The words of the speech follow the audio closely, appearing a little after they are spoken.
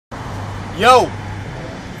Yo!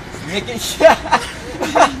 Nick and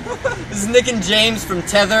This is Nick and James from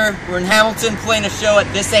Tether. We're in Hamilton playing a show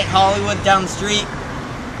at This Ain't Hollywood down the street.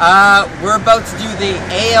 We're about to do the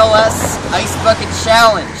ALS Ice Bucket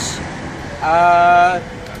Challenge.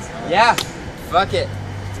 Yeah, fuck it.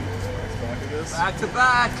 Back to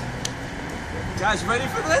back. You guys ready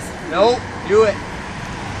for this? Nope, do it.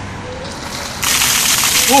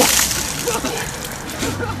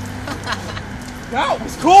 That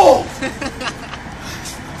was cool!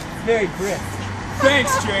 Very brisk.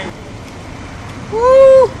 Thanks, James.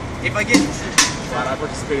 Woo! If I get Glad I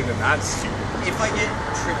participated in that stupid. if I get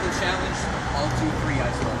triple challenge, I'll do 3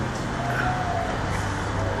 ice buckets.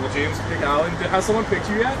 Will James pick Alan? Has someone picked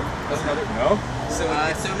you yet? That's another no. So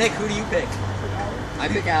Nick, who do you pick?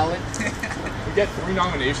 I pick Alan. We get 3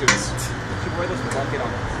 nominations. You should wear this bucket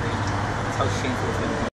on the screen. That's how shameful it's gonna be.